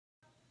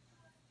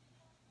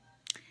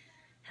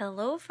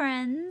Hello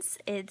friends,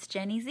 it's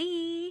Jenny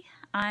Z.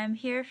 I'm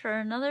here for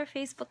another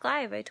Facebook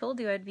Live. I told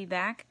you I'd be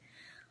back.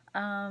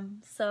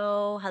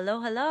 Hello.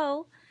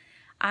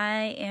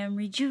 I am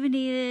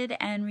rejuvenated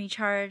and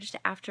recharged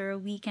after a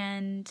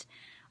weekend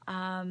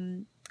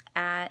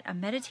at a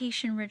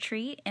meditation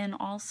retreat and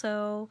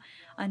also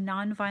a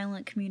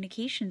nonviolent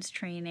communications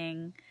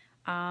training.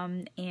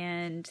 And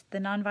the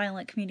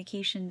nonviolent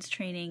communications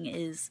training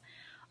is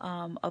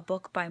a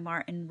book by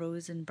Martin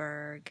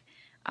Rosenberg.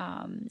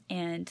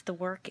 And the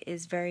work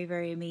is very,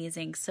 very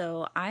amazing.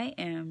 So I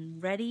am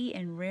ready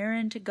and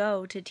raring to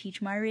go to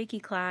teach my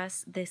Reiki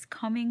class this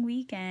coming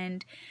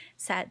weekend,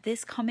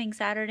 this coming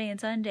Saturday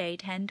and Sunday,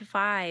 10 to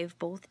 5,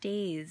 both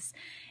days,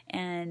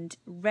 and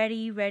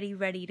ready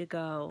to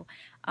go.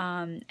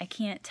 I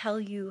can't tell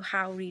you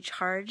how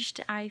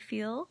recharged I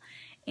feel,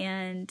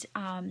 and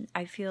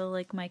I feel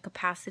like my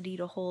capacity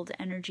to hold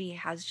energy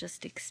has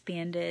just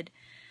expanded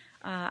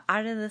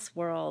out of this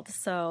world.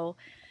 So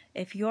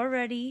if you're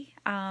ready,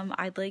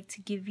 I'd like to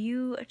give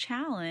you a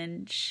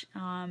challenge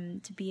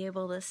to be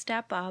able to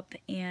step up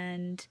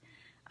and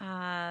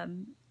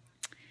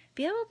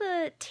be able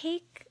to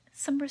take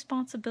some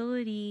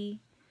responsibility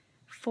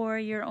for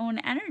your own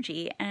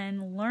energy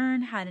and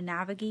learn how to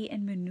navigate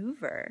and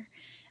maneuver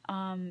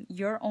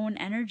your own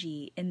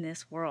energy in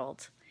this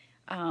world.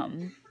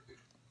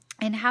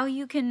 And how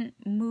you can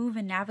move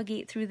and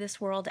navigate through this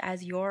world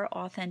as your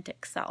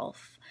authentic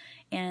self.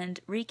 And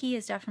Reiki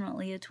is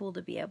definitely a tool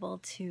to be able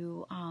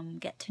to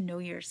get to know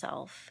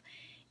yourself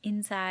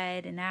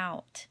inside and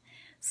out.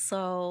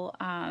 So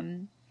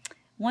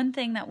one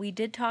thing that we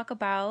did talk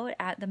about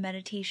at the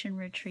meditation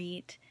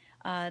retreat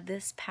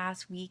this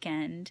past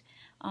weekend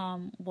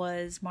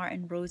was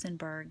Martin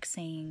Rosenberg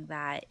saying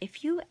that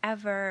if you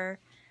ever,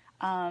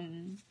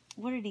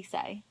 what did he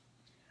say?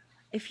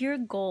 If your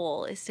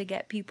goal is to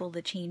get people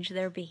to change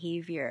their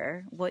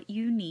behavior, what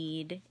you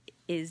need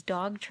is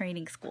dog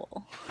training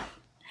school.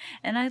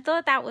 And I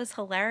thought that was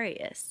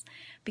hilarious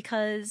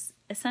because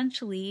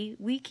essentially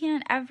we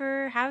can't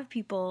ever have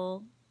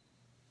people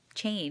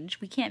change.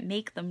 We can't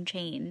make them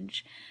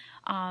change.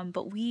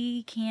 But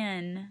we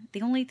can,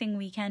 the only thing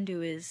we can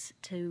do is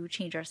to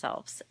change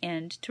ourselves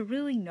and to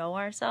really know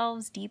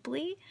ourselves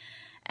deeply.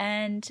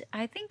 And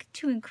I think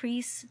to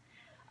increase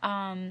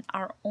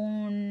our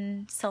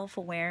own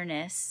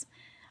self-awareness.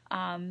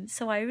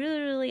 So I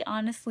really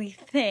honestly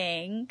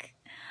think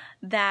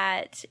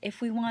that if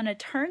we want to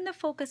turn the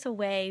focus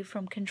away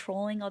from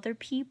controlling other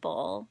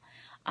people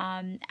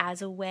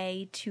as a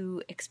way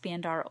to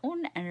expand our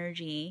own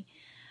energy,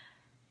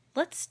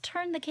 let's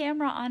turn the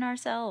camera on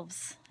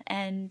ourselves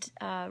and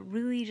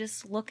really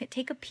just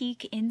take a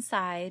peek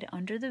inside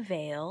under the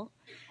veil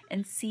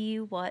and see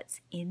what's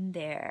in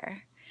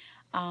there.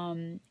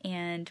 And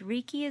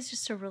Reiki is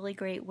just a really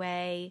great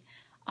way.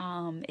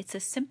 It's a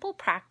simple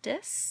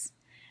practice,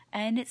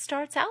 and it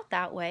starts out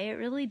that way. It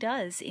really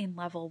does in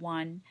level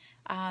 1.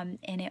 And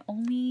it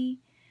only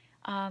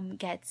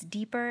gets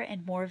deeper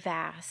and more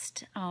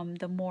vast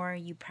the more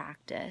you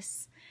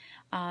practice.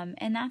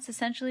 And that's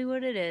essentially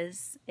what it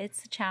is.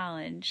 It's a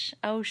challenge.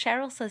 Oh,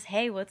 Cheryl says,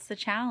 hey, what's the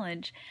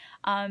challenge?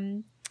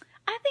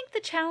 I think the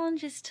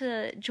challenge is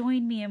to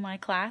join me in my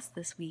class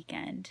this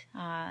weekend,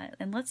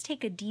 and let's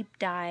take a deep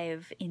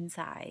dive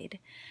inside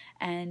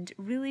and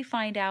really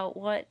find out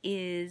what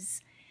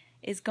is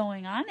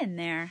going on in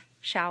there,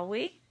 shall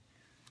we?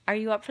 Are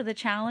you up for the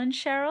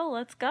challenge, Cheryl?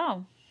 Let's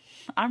go.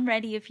 I'm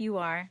ready if you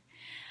are.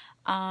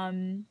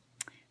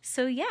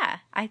 So yeah,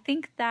 I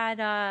think that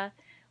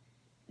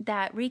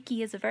that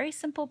Reiki is a very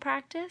simple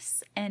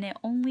practice, and it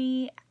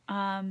only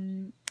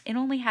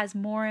has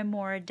more and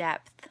more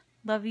depth.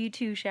 Love you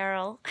too,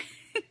 Cheryl.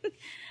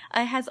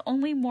 It has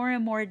only more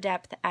and more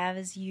depth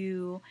as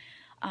you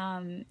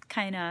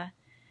kind of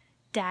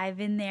dive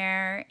in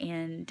there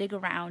and dig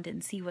around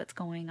and see what's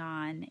going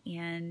on.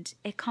 And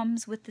it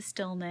comes with the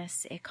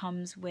stillness. It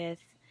comes with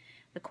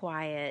the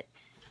quiet.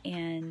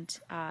 And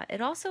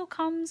it also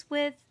comes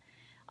with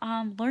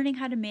learning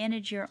how to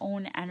manage your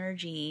own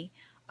energy.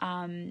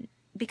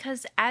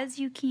 Because as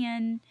you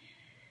can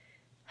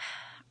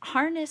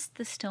harness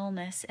the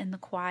stillness and the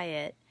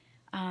quiet,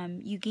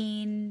 you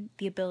gain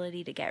the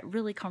ability to get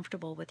really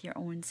comfortable with your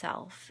own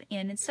self.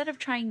 And instead of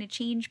trying to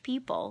change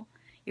people,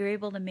 you're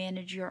able to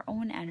manage your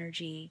own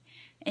energy,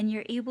 and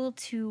you're able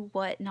to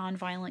what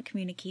nonviolent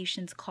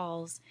communications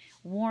calls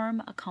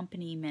warm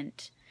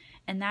accompaniment.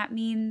 And that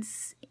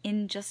means,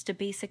 in just a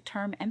basic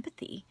term,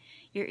 empathy.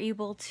 You're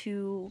able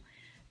to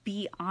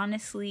be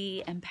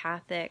honestly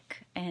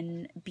empathic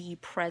and be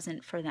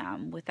present for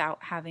them without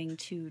having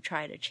to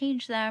try to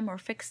change them or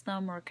fix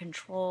them or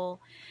control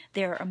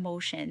their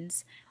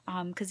emotions.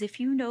 Because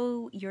if you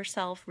know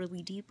yourself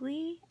really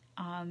deeply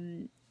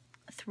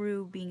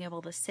through being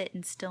able to sit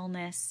in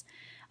stillness,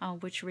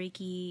 which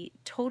Reiki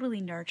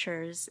totally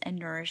nurtures and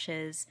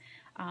nourishes,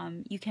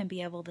 you can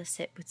be able to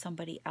sit with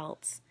somebody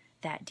else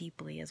that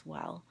deeply as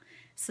well.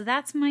 So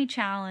that's my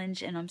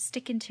challenge, and I'm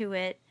sticking to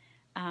it.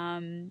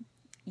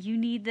 You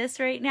need this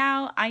right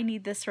now. I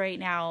need this right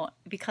now,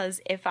 because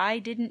if I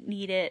didn't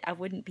need it, I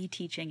wouldn't be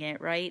teaching it,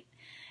 right?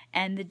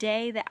 And the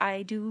day that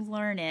I do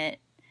learn it,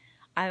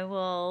 I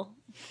will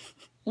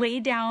lay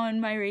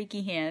down my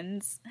Reiki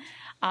hands,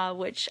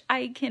 which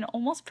I can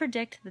almost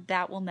predict that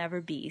that will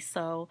never be.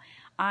 So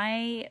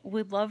I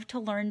would love to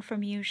learn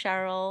from you,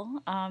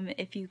 Cheryl.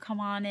 If you come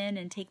on in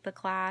and take the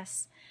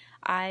class,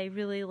 I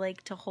really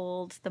like to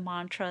hold the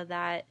mantra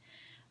that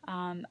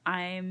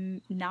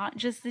I'm not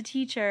just the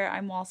teacher,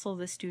 I'm also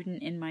the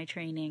student in my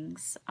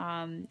trainings.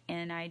 And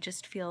I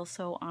just feel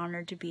so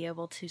honored to be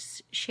able to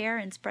share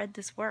and spread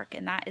this work.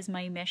 And that is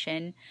my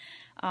mission,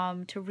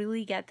 to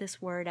really get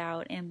this word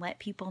out and let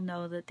people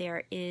know that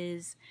there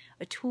is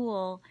a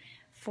tool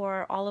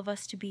for all of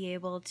us to be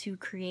able to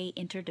create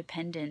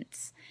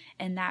interdependence.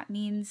 And that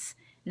means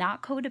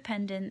not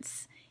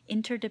codependence,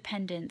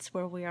 interdependence,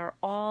 where we are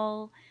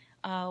all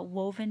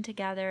woven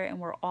together and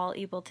we're all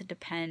able to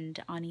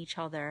depend on each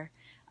other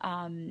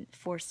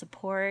for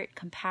support,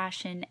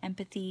 compassion,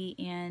 empathy,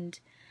 and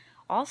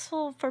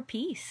also for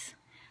peace.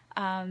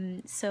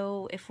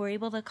 So if we're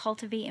able to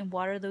cultivate and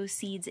water those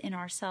seeds in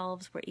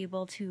ourselves, we're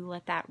able to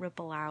let that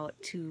ripple out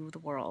to the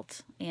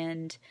world.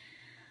 And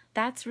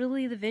that's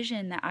really the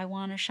vision that I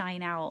want to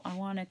shine out. I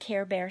want a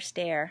Care Bear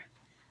stare.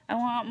 I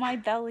want my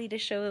belly to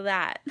show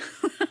that.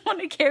 I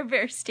want a Care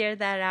Bear stare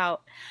that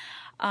out.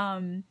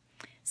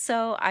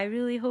 So I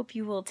really hope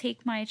you will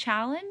take my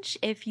challenge.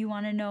 If you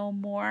want to know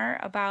more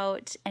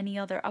about any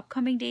other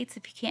upcoming dates,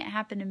 if you can't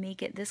happen to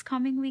make it this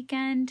coming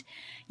weekend,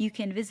 you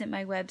can visit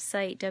my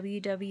website,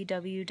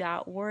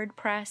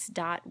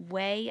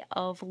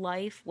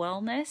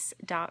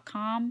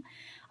 www.wordpress.wayoflifewellness.com.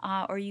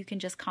 Or you can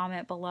just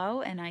comment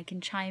below and I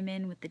can chime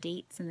in with the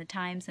dates and the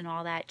times and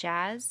all that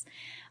jazz.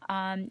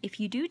 If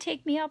you do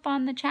take me up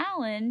on the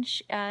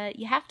challenge,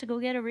 you have to go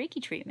get a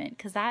Reiki treatment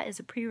because that is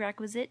a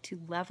prerequisite to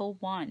level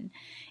 1.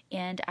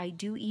 And I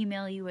do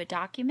email you a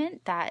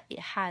document that it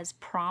has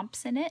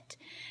prompts in it.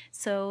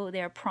 So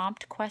there are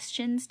prompt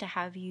questions to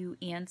have you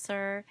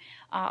answer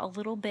a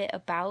little bit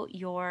about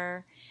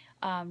your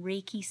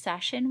Reiki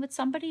session with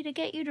somebody to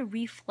get you to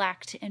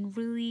reflect and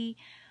really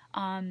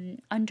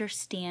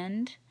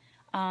understand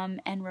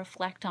and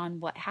reflect on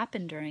what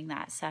happened during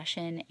that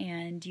session,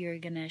 and you're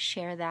going to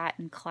share that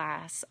in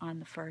class on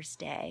the first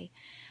day.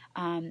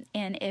 And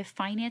if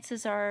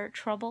finances are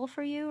trouble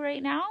for you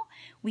right now,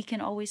 we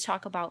can always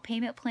talk about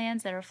payment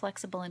plans that are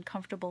flexible and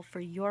comfortable for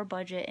your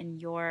budget and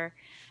your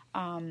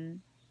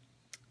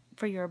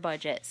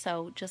budget.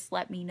 So just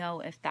let me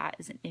know if that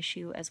is an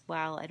issue as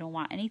well. I don't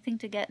want anything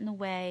to get in the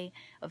way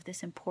of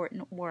this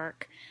important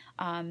work.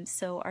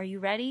 So are you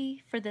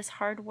ready for this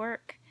hard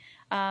work,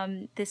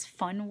 this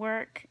fun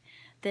work,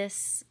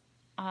 this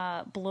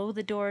blow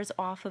the doors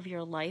off of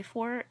your life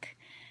work?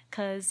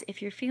 Because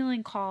if you're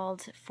feeling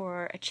called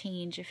for a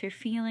change, if you're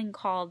feeling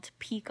called to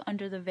peek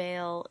under the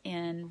veil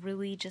and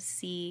really just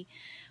see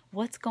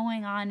what's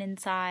going on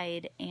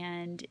inside,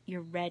 and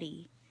you're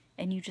ready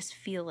and you just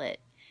feel it,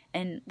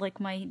 and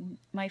like my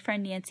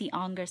friend Nancy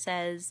Unger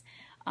says,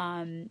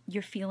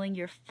 you're feeling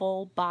your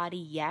full body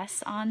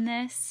yes on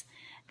this,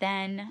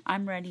 then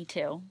I'm ready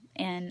too,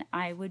 and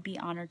I would be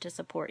honored to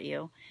support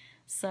you.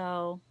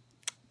 So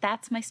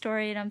that's my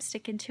story and I'm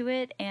sticking to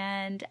it,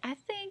 and I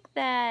think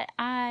that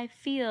I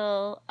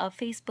feel a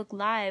Facebook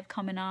Live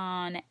coming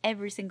on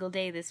every single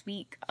day this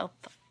week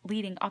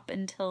leading up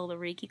until the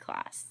Reiki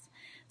class.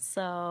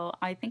 So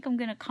I think I'm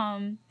gonna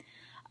come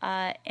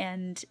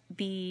and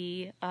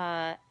be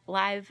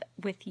live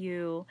with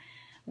you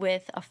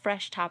with a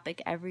fresh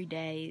topic every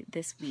day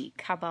this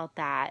week. How about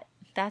that?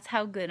 That's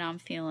how good I'm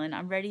feeling.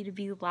 I'm ready to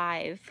be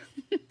live.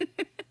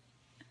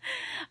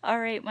 All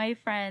right, my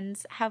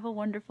friends, have a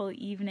wonderful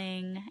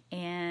evening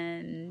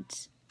and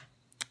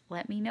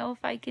let me know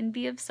if I can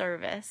be of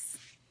service.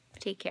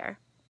 Take care.